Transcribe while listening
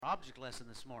object lesson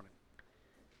this morning.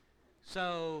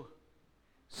 So,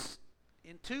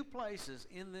 in two places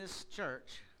in this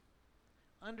church,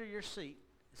 under your seat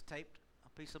is taped a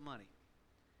piece of money.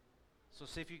 So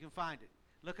see if you can find it.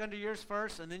 Look under yours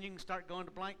first, and then you can start going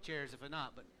to blank chairs if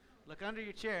not. But look under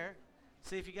your chair,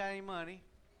 see if you got any money.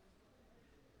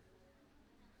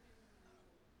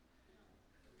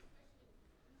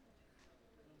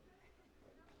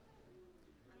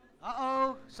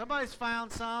 Uh-oh, somebody's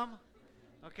found some.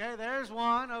 Okay, there's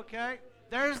one. Okay,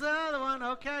 there's the other one.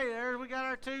 Okay, there we got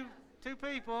our two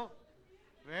people.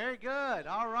 Very good.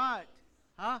 All right.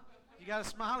 Huh? You got a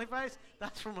smiley face?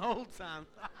 That's from old time.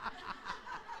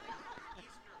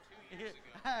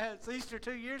 It's Easter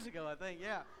 2 years ago, I think.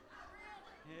 Yeah.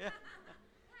 Yeah.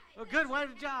 Well, good way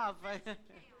to job.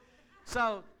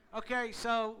 So, okay,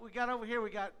 so we got over here. We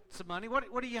got some money.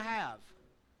 What do you have?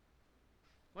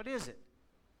 What is it?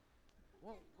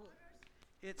 Well,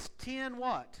 it's 10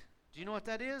 what? Do you know what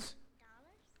that is?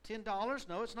 $10?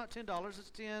 No, it's not $10. It's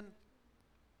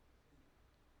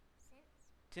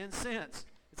 10 cents.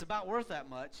 It's about worth that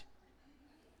much.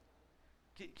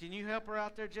 Can you help her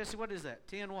out there, Jesse? What is that?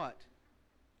 10 what?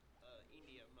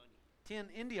 India money. 10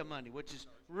 India money, which is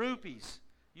rupees.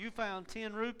 You found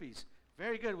 10 rupees.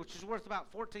 Very good, which is worth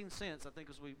about 14 cents, I think,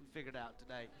 as we figured out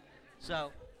today.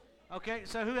 So, okay,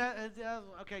 so who has,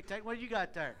 okay, take what you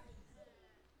got there?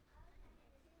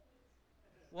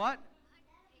 What?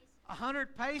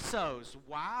 100 pesos.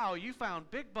 Wow, you found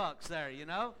big bucks there, you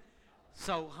know.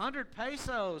 So 100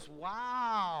 pesos.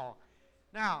 Wow.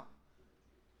 Now,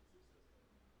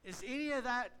 is any of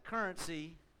that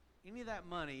currency, any of that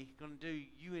money going to do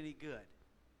you any good?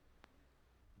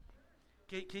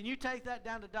 Can you take that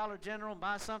down to Dollar General and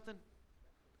buy something?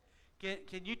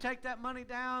 Can you take that money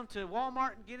down to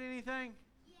Walmart and get anything?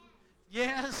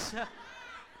 Yes.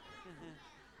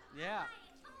 Yeah.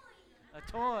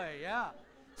 A toy, yeah.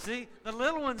 See, the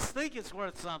little ones think it's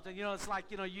worth something. You know, it's like,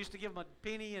 you used to give them a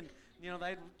penny and,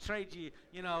 they'd trade you,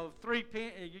 3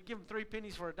 pennies. You give them 3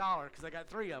 pennies for $1 because they got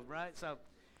 3 of them, right? So,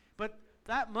 but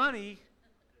that money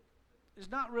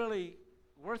is not really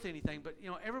worth anything. But,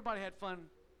 everybody had fun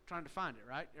trying to find it,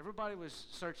 right? Everybody was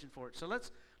searching for it. So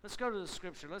let's go to the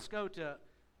scripture. Let's go to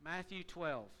Matthew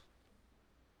 12.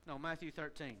 No, Matthew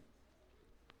 13.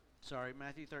 Sorry,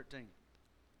 Matthew 13.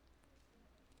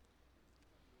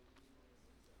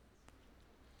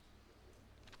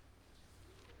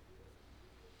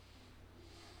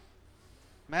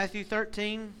 Matthew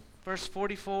 13, verse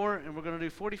 44, and we're going to do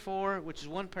 44, which is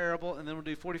one parable, and then we'll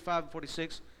do 45 and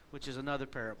 46, which is another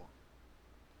parable.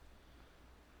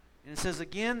 And it says,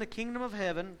 "Again, the kingdom of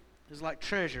heaven is like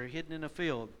treasure hidden in a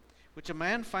field, which a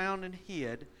man found and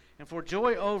hid, and for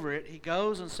joy over it, he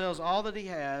goes and sells all that he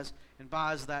has and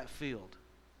buys that field."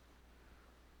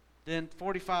 Then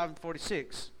 45 and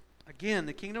 46, "Again,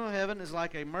 the kingdom of heaven is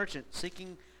like a merchant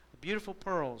seeking beautiful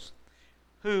pearls,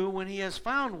 who, when he has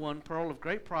found one pearl of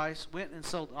great price, went and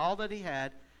sold all that he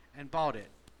had and bought it."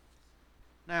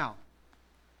 Now,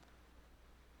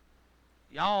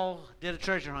 y'all did a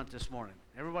treasure hunt this morning.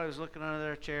 Everybody was looking under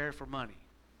their chair for money.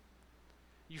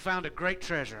 You found a great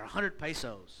treasure, 100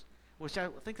 pesos, which I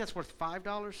think that's worth $5.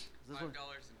 $5.02.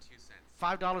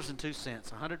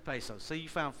 $5.02, 100 pesos. So you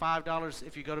found $5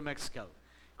 if you go to Mexico.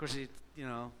 Of course, it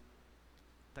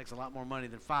takes a lot more money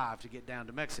than $5 to get down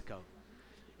to Mexico.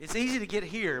 It's easy to get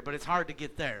here, but it's hard to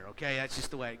get there, okay? That's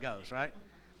just the way it goes, right?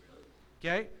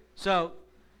 Okay? So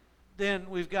then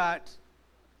we've got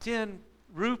 10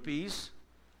 rupees,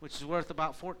 which is worth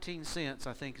about 14 cents,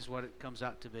 I think is what it comes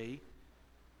out to be.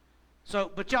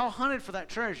 So, but y'all hunted for that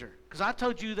treasure. Because I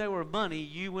told you they were money,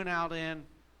 you went out and,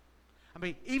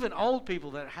 even old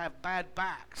people that have bad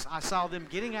backs, I saw them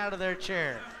getting out of their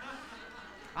chair.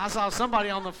 I saw somebody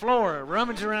on the floor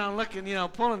rummaging around looking,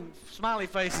 pulling smiley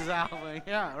faces out of me.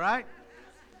 Yeah, right?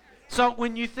 So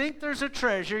when you think there's a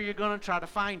treasure, you're going to try to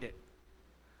find it.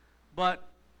 But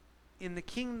in the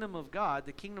kingdom of God,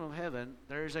 the kingdom of heaven,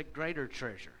 there is a greater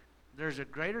treasure. There's a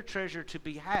greater treasure to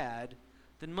be had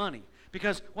than money.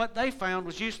 Because what they found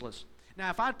was useless. Now,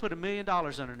 if I'd put $1 million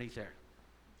underneath there,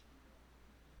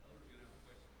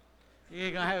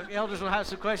 elders will have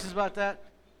some questions about that.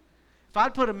 If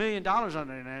I'd put $1 million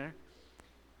under there,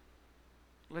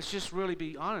 let's just really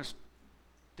be honest,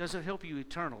 does it help you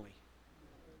eternally?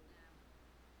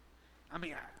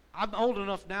 I'm old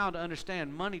enough now to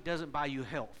understand money doesn't buy you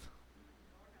health.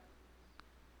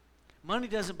 Money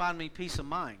doesn't buy me peace of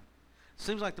mind. It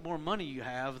seems like the more money you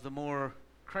have, the more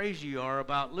crazy you are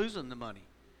about losing the money,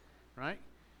 right?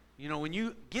 When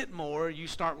you get more, you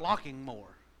start locking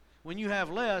more. When you have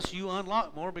less, you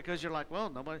unlock more because you're like, well,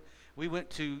 nobody. We went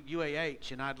to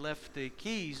UAH and I'd left the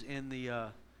keys in the.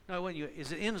 No, it wasn't.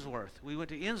 Is it Innsworth? We went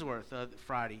to Innsworth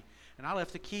Friday, and I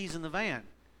left the keys in the van.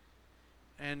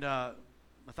 And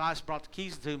Matthias brought the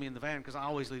keys to me in the van because I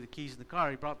always leave the keys in the car.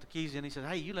 He brought the keys in. He said,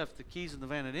 "Hey, you left the keys in the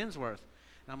van at Innsworth."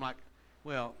 And I'm like,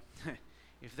 well,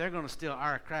 if they're going to steal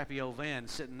our crappy old van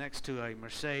sitting next to a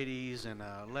Mercedes and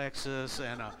a Lexus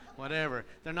and a whatever,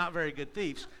 they're not very good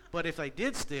thieves. But if they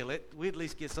did steal it, we'd at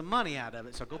least get some money out of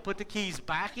it. So go put the keys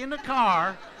back in the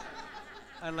car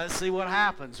and let's see what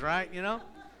happens, right? You know?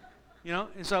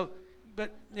 And so,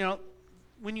 but,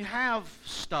 when you have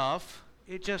stuff,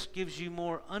 it just gives you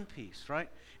more unpeace, right?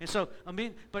 And so,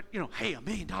 hey, $1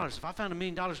 million. If I found $1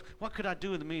 million, what could I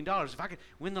do with $1 million? If I could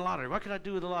win the lottery, what could I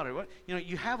do with the lottery?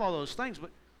 You have all those things, but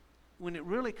when it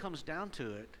really comes down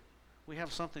to it, we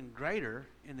have something greater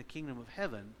in the kingdom of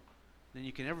heaven than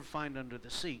you can ever find under the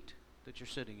seat that you're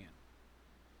sitting in.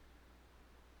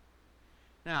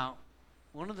 Now,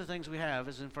 one of the things we have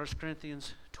is in 1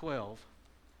 Corinthians 12,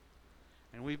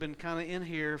 and we've been kind of in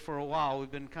here for a while.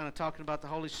 We've been kind of talking about the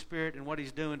Holy Spirit and what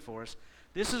He's doing for us.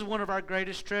 This is one of our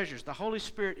greatest treasures. The Holy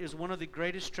Spirit is one of the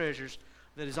greatest treasures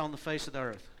that is on the face of the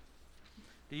earth.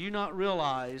 Do you not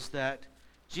realize that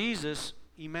Jesus,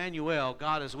 Emmanuel,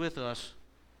 God is with us,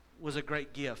 was a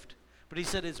great gift? But He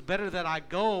said, it's better that I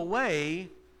go away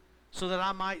so that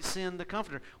I might send the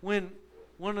Comforter. When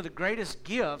one of the greatest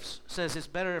gifts says it's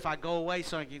better if I go away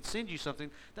so I can send you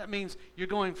something, that means you're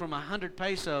going from 100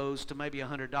 pesos to maybe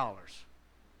 $100.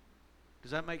 Does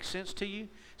that make sense to you?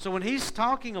 So when He's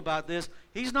talking about this,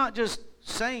 He's not just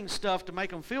saying stuff to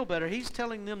make them feel better. He's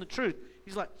telling them the truth.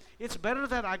 He's like, it's better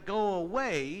that I go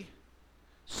away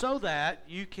so that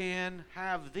you can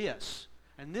have this.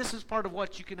 And this is part of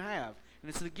what you can have. And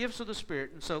it's the gifts of the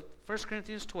Spirit. And so 1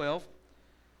 Corinthians 12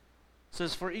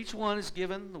 says, for each one is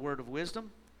given the word of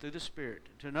wisdom through the Spirit.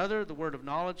 To another, the word of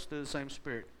knowledge through the same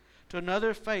Spirit. To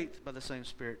another, faith by the same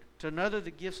Spirit. To another, the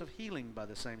gifts of healing by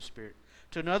the same Spirit.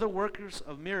 To another, workers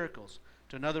of miracles.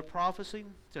 To another, prophecy.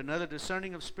 To another,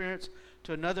 discerning of spirits.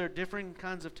 To another, differing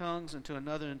kinds of tongues. And to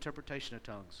another, interpretation of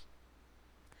tongues.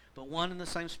 But one and the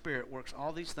same Spirit works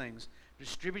all these things,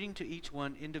 distributing to each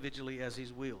one individually as He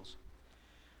wills.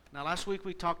 Now, last week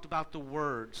we talked about the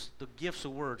words, the gifts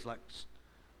of words, like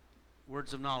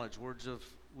words of knowledge, words of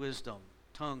wisdom,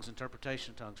 tongues,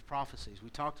 interpretation of tongues, prophecies. We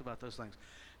talked about those things.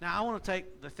 Now, I want to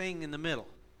take the thing in the middle.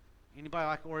 Anybody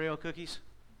like Oreo cookies?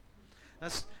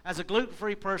 As a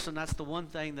gluten-free person, that's the one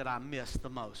thing that I miss the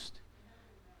most.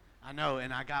 I know,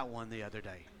 and I got one the other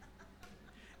day.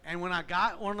 And when I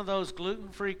got one of those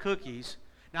gluten-free cookies,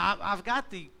 now I've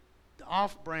got the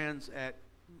off-brands at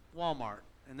Walmart,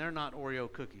 and they're not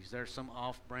Oreo cookies. They're some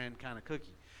off-brand kind of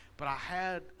cookie. But I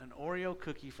had an Oreo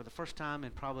cookie for the first time in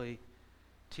probably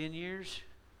 10 years,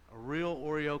 a real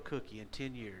Oreo cookie in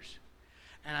 10 years.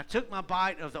 And I took my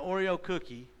bite of the Oreo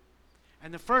cookie,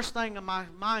 and the first thing in my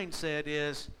mind said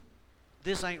is,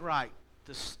 this ain't right.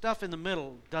 The stuff in the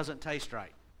middle doesn't taste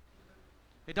right.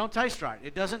 It don't taste right.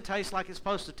 It doesn't taste like it's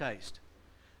supposed to taste.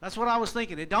 That's what I was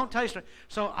thinking. It don't taste right.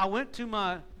 So I went to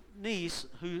my niece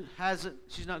who has it.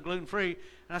 She's not gluten-free.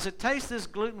 And I said, taste this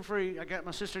gluten-free. I got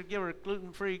my sister to give her a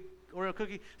gluten-free Oreo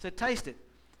cookie. I said, taste it.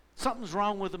 Something's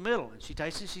wrong with the middle. And she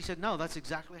tasted it. She said, no, that's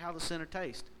exactly how the center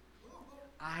tastes.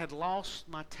 I had lost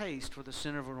my taste for the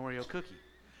center of an Oreo cookie.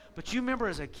 But you remember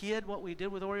as a kid what we did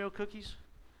with Oreo cookies?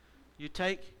 You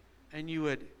take and you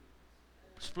would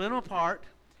split them apart.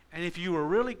 And if you were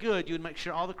really good, you would make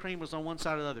sure all the cream was on one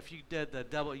side or the other. If you did the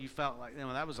double, you felt like,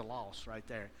 that was a loss right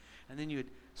there. And then you would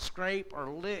scrape or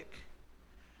lick,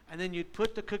 and then you'd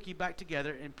put the cookie back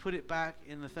together and put it back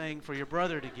in the thing for your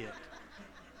brother to get.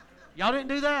 Y'all didn't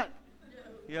do that?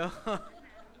 Yeah.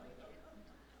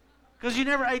 Because you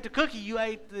never ate the cookie, you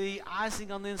ate the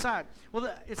icing on the inside.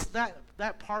 Well, it's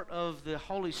that part of the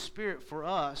Holy Spirit for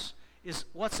us is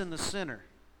what's in the center.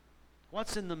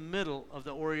 What's in the middle of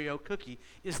the Oreo cookie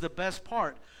is the best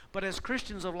part. But as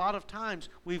Christians, a lot of times,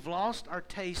 we've lost our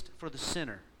taste for the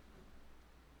center.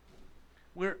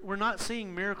 We're not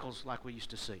seeing miracles like we used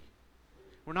to see.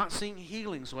 We're not seeing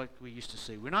healings like we used to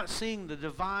see. We're not seeing the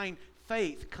divine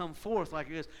faith come forth like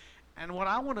it is. And what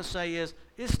I want to say is,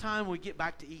 it's time we get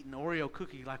back to eating Oreo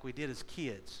cookie like we did as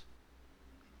kids.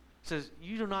 It says,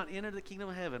 you do not enter the kingdom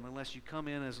of heaven unless you come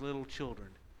in as little children.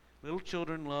 Little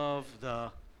children love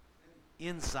the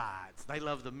insides. They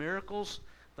love the miracles.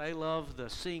 They love the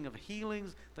seeing of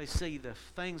healings. They see the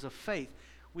things of faith.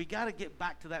 We got to get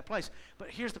back to that place. But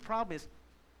here's the problem is,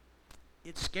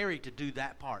 it's scary to do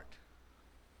that part.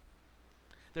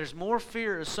 There's more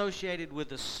fear associated with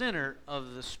the center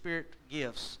of the Spirit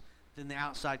gifts than the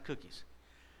outside cookies.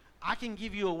 I can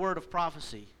give you a word of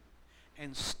prophecy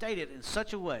and state it in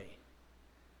such a way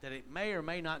that it may or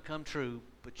may not come true,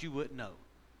 but you wouldn't know.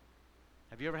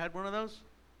 Have you ever had one of those?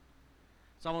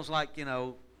 It's almost like,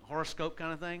 horoscope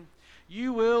kind of thing.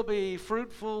 You will be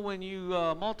fruitful when you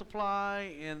multiply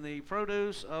in the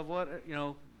produce of what,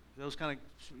 those kind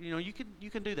of, you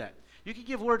can do that. You can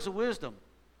give words of wisdom,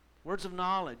 words of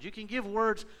knowledge. You can give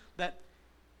words that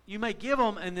you may give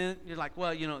them and then you're like,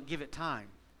 well, give it time.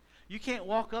 You can't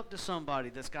walk up to somebody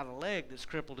that's got a leg that's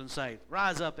crippled and say,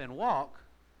 rise up and walk,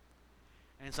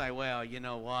 and say, well, you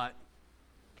know what,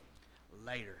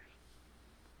 later.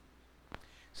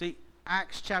 See,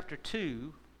 Acts chapter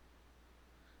 2,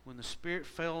 when the Spirit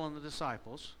fell on the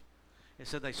disciples, it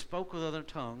said they spoke with other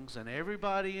tongues, and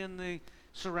everybody in the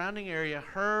surrounding area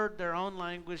heard their own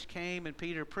language, came, and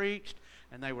Peter preached,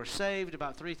 and they were saved,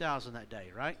 about 3,000 that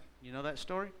day, right? You know that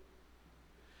story?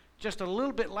 Just a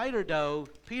little bit later, though,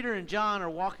 Peter and John are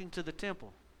walking to the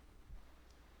temple.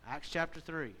 Acts chapter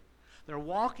 3. They're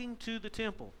walking to the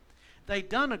temple. They'd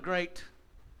done a great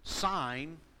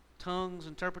sign, tongues,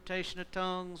 interpretation of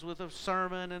tongues with a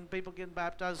sermon and people getting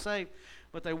baptized, saved.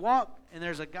 But they walk, and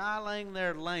there's a guy laying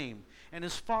there lame. And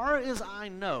as far as I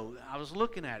know, I was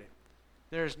looking at it,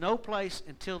 there's no place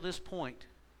until this point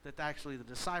that actually the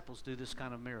disciples do this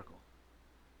kind of miracle.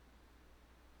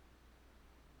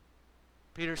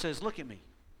 Peter says, look at me.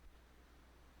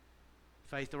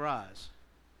 Faith arise.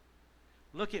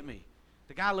 Look at me.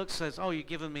 The guy looks and says, oh, you're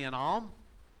giving me an alms?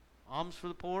 Alms for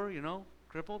the poor,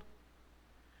 crippled?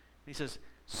 He says,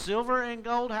 silver and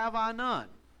gold have I none,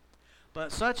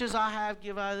 but such as I have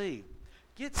give I thee.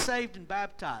 Get saved and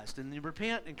baptized, and then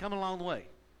repent and come along the way.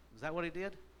 Is that what he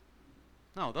did?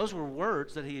 No, those were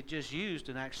words that he had just used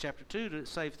in Acts chapter 2 to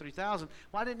save 3,000.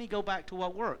 Why didn't he go back to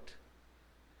what worked?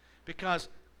 Because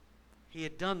he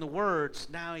had done the words,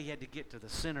 now he had to get to the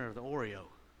center of the Oreo.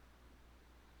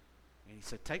 And he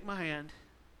said, take my hand,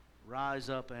 rise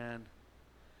up, and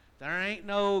there ain't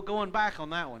no going back on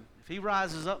that one. If he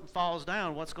rises up and falls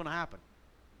down, what's going to happen?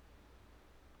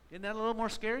 Isn't that a little more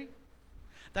scary?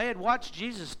 They had watched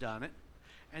Jesus done it,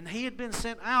 and he had been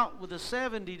sent out with the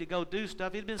 70 to go do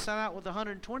stuff. He'd been sent out with the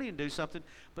 120 to do something.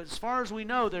 But as far as we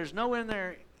know, there's no in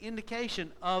there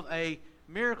indication of a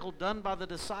miracle done by the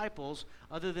disciples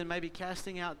other than maybe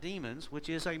casting out demons, which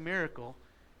is a miracle,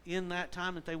 in that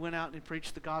time that they went out and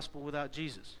preached the gospel without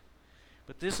Jesus.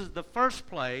 But this is the first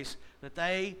place that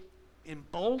they,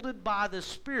 emboldened by the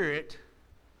Spirit,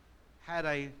 had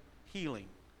a healing,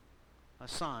 a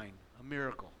sign, a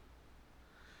miracle.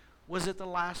 Was it the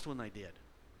last one they did?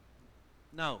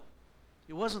 No,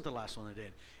 it wasn't the last one they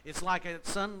did. It's like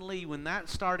suddenly when that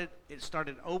started, it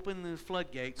started opening the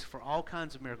floodgates for all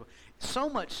kinds of miracles. So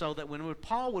much so that when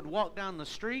Paul would walk down the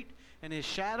street and his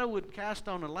shadow would cast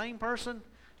on a lame person,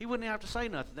 he wouldn't have to say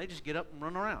nothing. They just get up and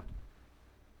run around.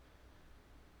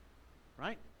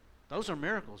 Right? Those are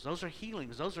miracles. Those are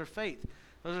healings. Those are faith.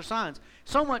 Those are signs.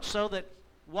 So much so that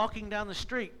walking down the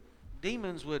street,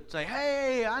 demons would say,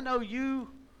 hey, I know you.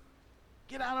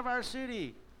 Get out of our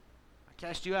city. I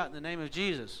cast you out in the name of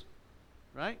Jesus.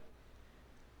 Right?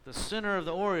 The center of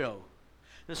the Oreo.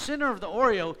 The center of the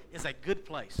Oreo is a good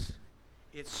place.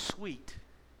 It's sweet.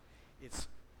 It's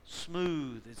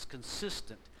smooth. It's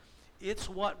consistent. It's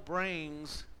what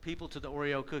brings people to the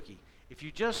Oreo cookie. If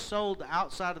you just sold the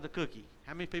outside of the cookie,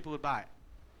 how many people would buy it?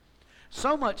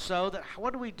 So much so that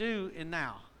what do we do in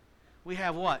now? We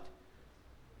have what?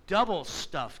 Double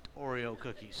stuffed Oreo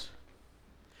cookies.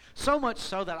 So much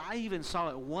so that I even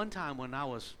saw it one time when I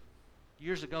was,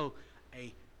 years ago,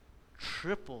 a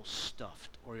triple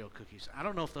stuffed Oreo cookies. I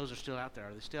don't know if those are still out there.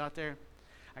 Are they still out there?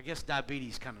 I guess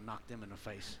diabetes kind of knocked them in the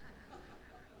face.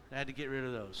 They had to get rid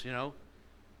of those,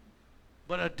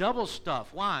 But a double stuff.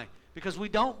 Why? Because we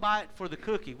don't buy it for the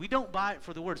cookie. We don't buy it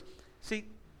for the words. See,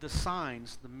 the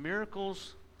signs, the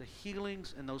miracles, the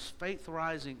healings, and those faith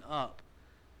rising up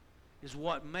is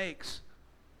what makes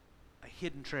a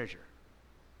hidden treasure.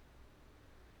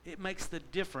 It makes the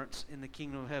difference in the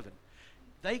kingdom of heaven.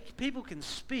 People can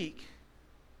speak,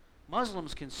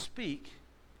 Muslims can speak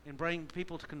and bring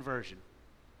people to conversion.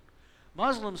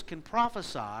 Muslims can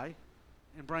prophesy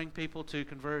and bring people to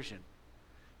conversion.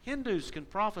 Hindus can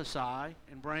prophesy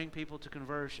and bring people to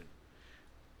conversion.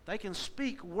 They can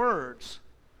speak words,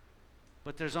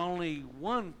 but there's only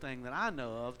one thing that I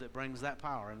know of that brings that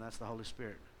power, and that's the Holy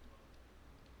Spirit.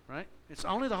 Right? It's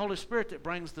only the Holy Spirit that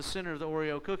brings the center of the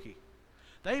Oreo cookie.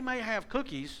 They may have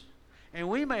cookies, and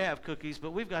we may have cookies,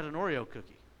 but we've got an Oreo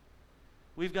cookie.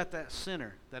 We've got that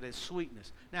center, that is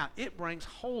sweetness. Now, it brings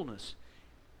wholeness.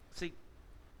 See,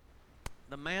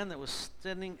 the man that was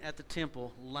standing at the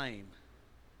temple lame,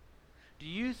 do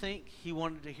you think he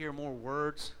wanted to hear more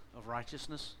words of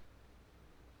righteousness?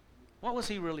 What was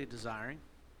he really desiring?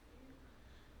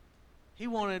 He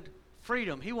wanted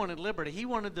freedom. He wanted liberty. He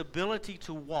wanted the ability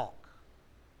to walk.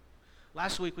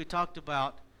 Last week we talked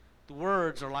about the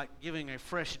words are like giving a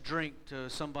fresh drink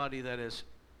to somebody that is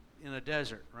in a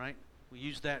desert, right? We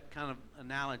use that kind of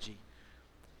analogy.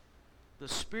 The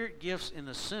spirit gifts in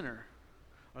the center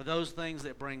are those things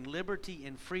that bring liberty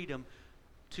and freedom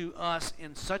to us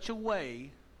in such a way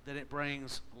that it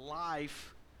brings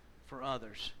life for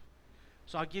others.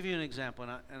 So I'll give you an example,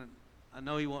 and I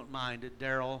know you won't mind it.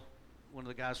 Daryl, one of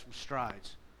the guys from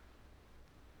Strides,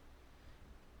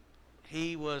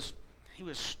 he was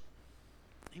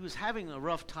having a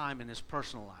rough time in his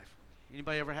personal life.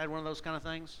 Anybody ever had one of those kind of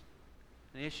things?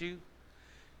 An issue?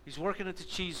 He's working at the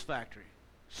cheese factory,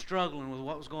 struggling with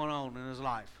what was going on in his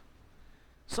life.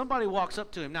 Somebody walks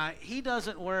up to him. Now, he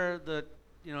doesn't wear at the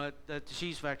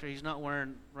cheese factory, he's not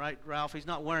wearing, right, Ralph? He's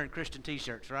not wearing Christian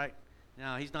t-shirts, right?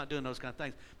 No, he's not doing those kind of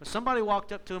things. But somebody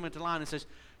walked up to him at the line and says,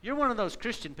 "You're one of those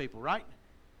Christian people, right?"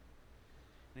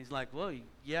 And he's like, "Well,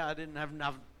 yeah, I didn't have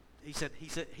enough."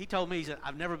 He told me,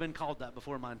 "I've never been called that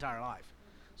before in my entire life."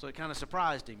 So it kind of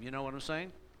surprised him, you know what I'm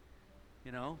saying?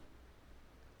 You know?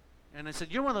 And I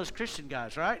said, "You're one of those Christian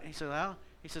guys, right?" And he said, "Well,"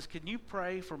 he says, "Can you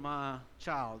pray for my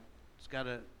child? He's got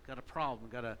a problem,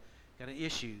 got an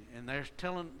issue, and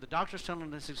the doctor's telling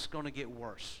him this is going to get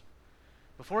worse.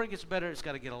 Before it gets better, it's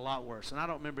got to get a lot worse." And I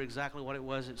don't remember exactly what it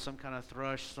was. It's some kind of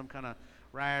thrush, some kind of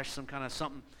rash, some kind of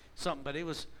something. But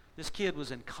this kid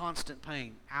was in constant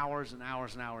pain, hours and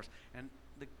hours and hours. And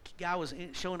the guy was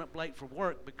showing up late for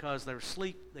work because they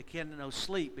had no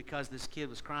sleep because this kid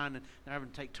was crying, and they're having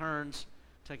to take turns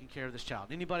taking care of this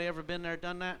child. Anybody ever been there,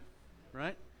 done that?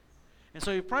 Right? And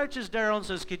so he approaches Daryl and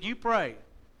says, "Could you pray?"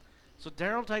 So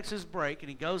Daryl takes his break, and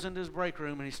he goes into his break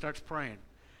room, and he starts praying.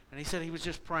 And he said he was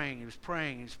just praying. He was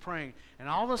praying. He was praying. And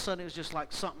all of a sudden, it was just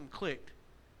like something clicked.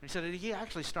 And he said that he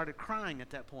actually started crying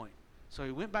at that point. So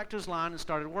he went back to his line and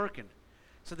started working.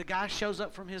 So the guy shows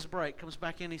up from his break, comes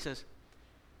back in, he says,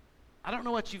 "I don't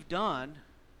know what you've done,"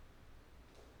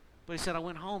 but he said, "I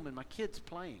went home, and my kid's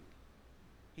playing.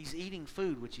 He's eating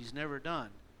food, which he's never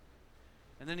done."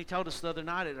 And then he told us the other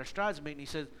night at our Strides meeting, he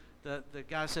said, the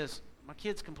guy says, "My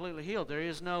kid's completely healed. There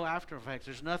is no after effects.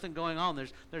 There's nothing going on.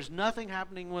 There's nothing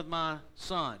happening with my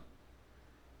son."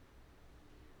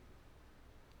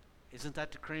 Isn't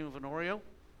that the cream of an Oreo?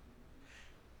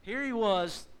 Here he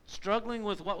was struggling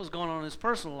with what was going on in his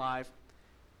personal life.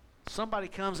 Somebody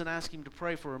comes and asks him to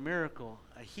pray for a miracle.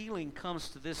 A healing comes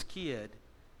to this kid.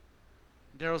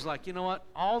 Daryl's like, "You know what?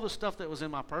 All the stuff that was in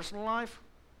my personal life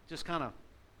just kind of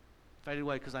faded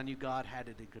away because I knew God had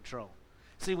it in control."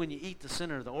 See, when you eat the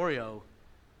center of the Oreo,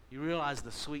 you realize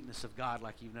the sweetness of God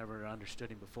like you've never understood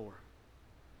him before.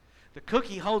 The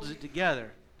cookie holds it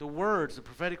together. The words, the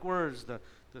prophetic words, the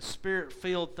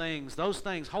spirit-filled things, those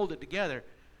things hold it together.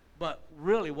 But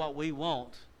really what we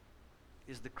want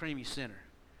is the creamy center.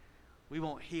 We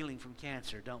want healing from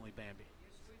cancer, don't we, Bambi?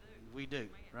 Yes, We do,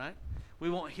 right? We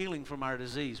want healing from our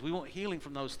disease. We want healing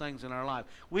from those things in our life.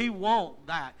 We want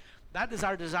that. That is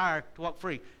our desire to walk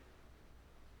free.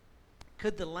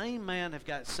 Could the lame man have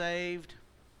got saved?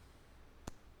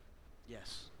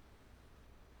 Yes.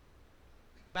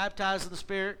 Baptized in the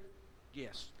Spirit?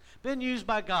 Yes. Been used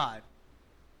by God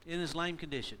in his lame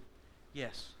condition?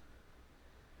 Yes.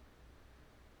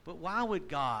 But why would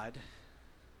God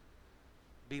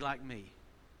be like me?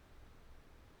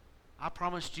 I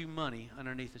promised you money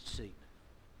underneath the seat.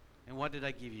 And what did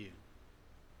I give you?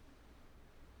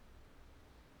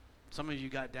 Some of you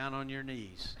got down on your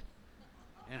knees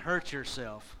and hurt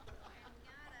yourself.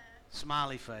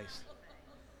 Smiley face.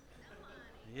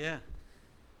 Yeah.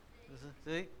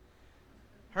 See?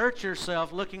 Hurt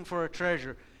yourself looking for a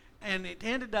treasure. And it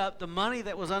ended up the money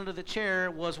that was under the chair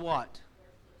was what?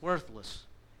 Worthless.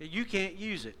 You can't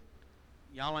use it.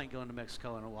 Y'all ain't going to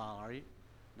Mexico in a while, are you?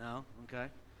 No? Okay.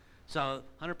 So,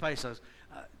 100 pesos.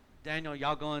 Daniel,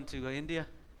 y'all going to India?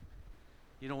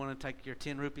 You don't want to take your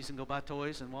 10 rupees and go buy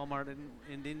toys in Walmart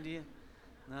in India?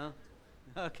 No?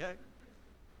 Okay.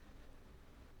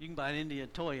 You can buy an Indian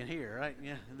toy in here, right?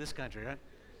 Yeah, in this country, right?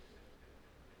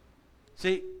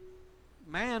 See,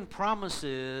 man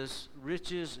promises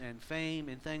riches and fame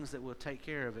and things that will take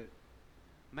care of it.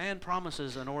 Man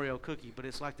promises an Oreo cookie, but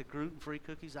it's like the gluten-free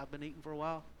cookies I've been eating for a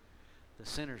while. The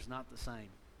center's not the same.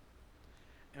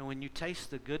 And when you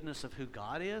taste the goodness of who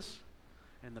God is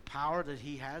and the power that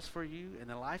he has for you and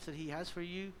the life that he has for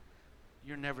you,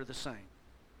 you're never the same.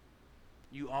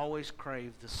 You always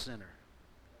crave the center.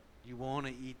 You want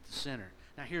to eat the center.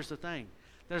 Now here's the thing.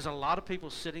 There's a lot of people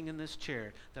sitting in this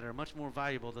chair that are much more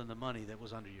valuable than the money that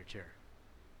was under your chair.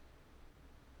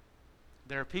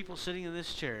 There are people sitting in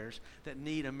these chairs that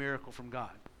need a miracle from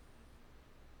God.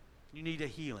 You need a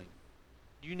healing.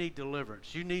 You need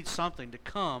deliverance. You need something to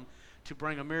come to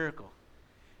bring a miracle.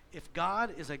 If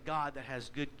God is a God that has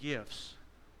good gifts,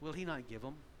 will he not give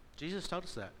them? Jesus told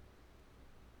us that.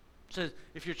 He says,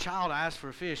 if your child asks for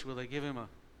a fish, will they give him a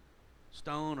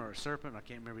stone or a serpent? I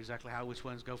can't remember exactly which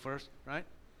ones go first, right?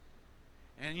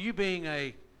 And you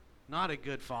being not a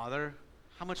good father,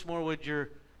 how much more would your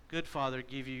good father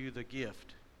give you the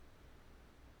gift?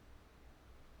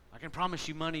 I can promise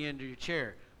you money into your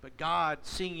chair, but God,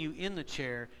 seeing you in the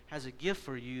chair, has a gift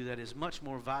for you that is much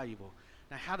more valuable.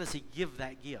 Now, how does he give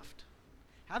that gift?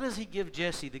 How does he give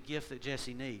Jesse the gift that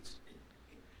Jesse needs?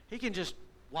 He can just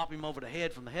whop him over the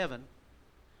head from the heaven,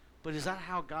 but is that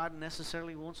how God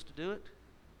necessarily wants to do it?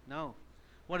 No.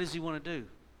 What does he want to do?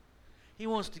 He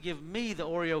wants to give me the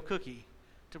Oreo cookie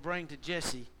to bring to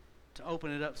Jesse to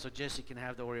open it up so Jesse can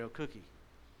have the Oreo cookie.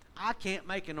 I can't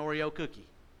make an Oreo cookie.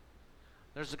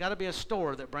 There's got to be a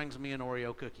store that brings me an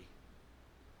Oreo cookie.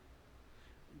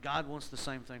 God wants the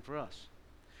same thing for us.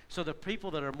 So the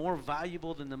people that are more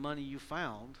valuable than the money you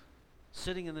found,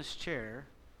 sitting in this chair,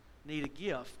 need a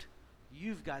gift.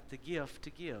 You've got the gift to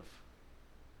give.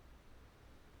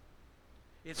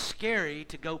 It's scary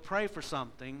to go pray for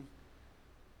something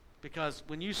because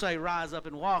when you say rise up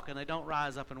and walk and they don't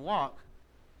rise up and walk,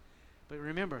 but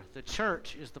remember, the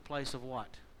church is the place of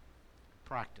what?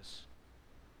 Practice.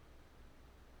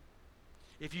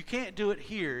 If you can't do it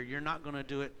here, you're not going to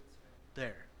do it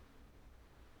there.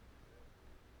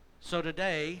 So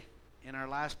today, in our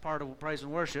last part of praise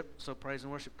and worship, so praise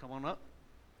and worship, come on up.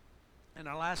 In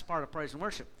our last part of praise and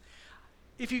worship,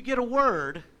 if you get a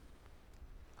word,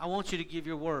 I want you to give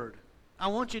your word. I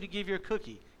want you to give your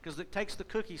cookie, because it takes the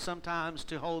cookie sometimes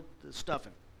to hold the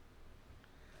stuffing.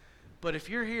 But if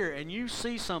you're here and you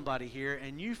see somebody here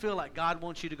and you feel like God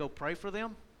wants you to go pray for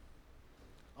them,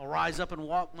 a rise up and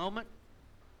walk moment,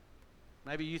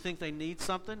 maybe you think they need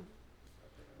something.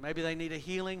 Maybe they need a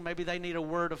healing. Maybe they need a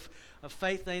word of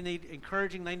faith. They need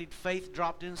encouraging. They need faith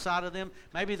dropped inside of them.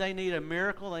 Maybe they need a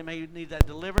miracle. They may need that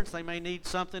deliverance. They may need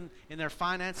something in their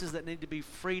finances that need to be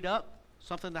freed up,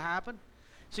 something to happen.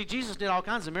 See, Jesus did all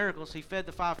kinds of miracles. He fed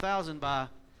the 5,000 by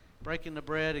breaking the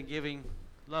bread and giving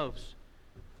loaves.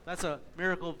 That's a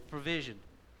miracle of provision.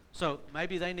 So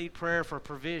maybe they need prayer for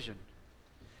provision.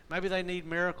 Maybe they need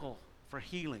miracle for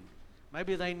healing.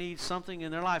 Maybe they need something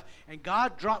in their life. And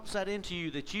God drops that into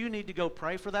you that you need to go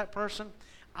pray for that person.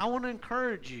 I want to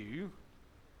encourage you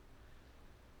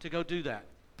to go do that.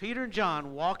 Peter and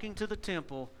John walking to the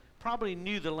temple probably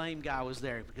knew the lame guy was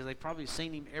there because they've probably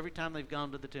seen him every time they've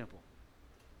gone to the temple.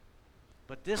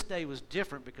 But this day was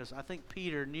different because I think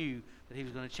Peter knew that he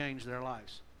was going to change their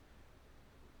lives.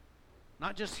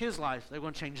 Not just his life, they were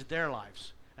going to change their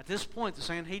lives. At this point, the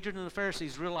Sanhedrin and the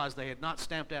Pharisees realized they had not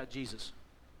stamped out Jesus.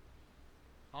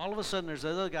 All of a sudden, there's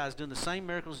other guys doing the same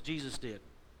miracles Jesus did.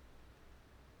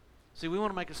 See, we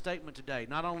want to make a statement today,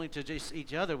 not only to just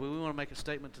each other, but we want to make a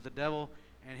statement to the devil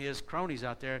and his cronies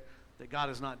out there that God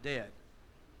is not dead.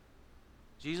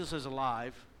 Jesus is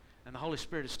alive, and the Holy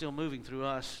Spirit is still moving through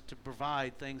us to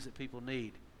provide things that people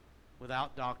need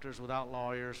without doctors, without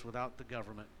lawyers, without the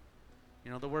government.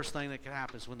 You know, the worst thing that can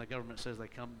happen is when the government says they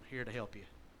come here to help you,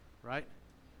 right?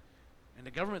 And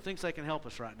the government thinks they can help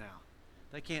us right now.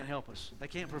 They can't help us. They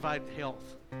can't provide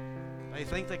health. They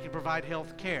think they can provide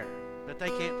health care, but they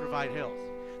can't provide health.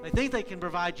 They think they can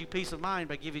provide you peace of mind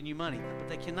by giving you money, but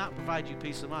they cannot provide you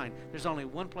peace of mind. There's only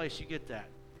one place you get that.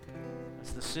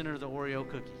 That's the center of the Oreo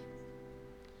cookie.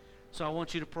 So I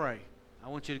want you to pray. I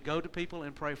want you to go to people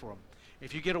and pray for them.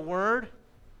 If you get a word,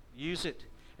 use it.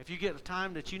 If you get a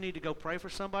time that you need to go pray for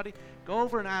somebody, go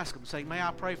over and ask them. Say, may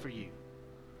I pray for you?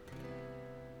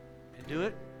 And do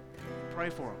it. Pray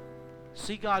for them.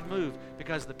 See God move,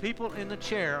 because the people in the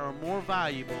chair are more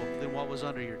valuable than what was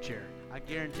under your chair. I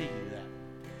guarantee you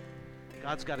that.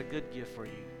 God's got a good gift for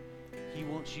you. He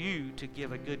wants you to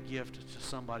give a good gift to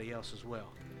somebody else as well.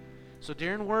 So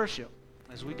during worship,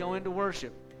 as we go into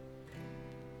worship,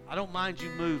 I don't mind you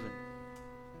moving,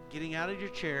 getting out of your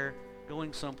chair,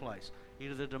 going someplace,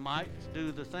 either to the mic to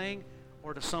do the thing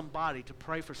or to somebody to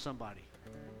pray for somebody.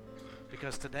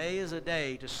 Because today is a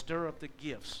day to stir up the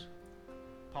gifts.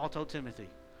 Paul told Timothy,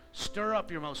 stir up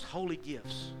your most holy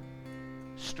gifts.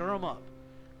 Stir them up.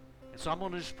 And so I'm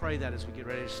going to just pray that as we get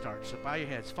ready to start. So bow your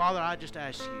heads. Father, I just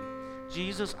ask you,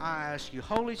 Jesus, I ask you,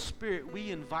 Holy Spirit,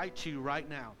 we invite you right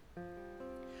now.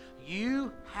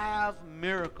 You have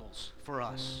miracles for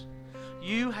us.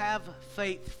 You have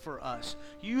faith for us.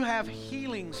 You have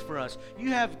healings for us. You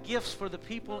have gifts for the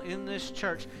people in this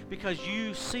church because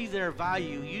you see their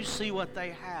value. You see what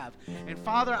they have. And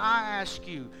Father, I ask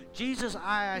you, Jesus,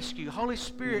 I ask you, Holy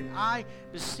Spirit, I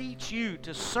beseech you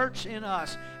to search in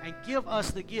us and give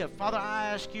us the gift. Father, I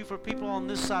ask you for people on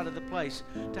this side of the place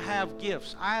to have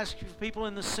gifts. I ask you for people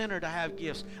in the center to have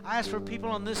gifts. I ask for people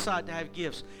on this side to have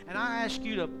gifts. And I ask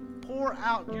you to pour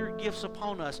out your gifts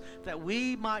upon us that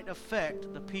we might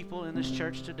affect the people in this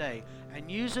church today and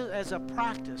use it as a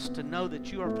practice to know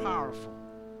that you are powerful.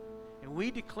 And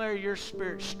we declare your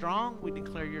Spirit strong. We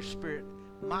declare your Spirit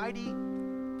mighty,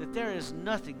 that there is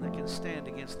nothing that can stand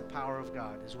against the power of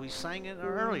God, as we sang it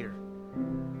earlier.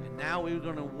 And now we're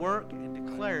going to work and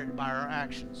declare it by our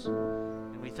actions.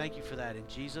 And we thank you for that in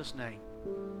Jesus' name.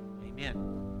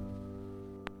 Amen.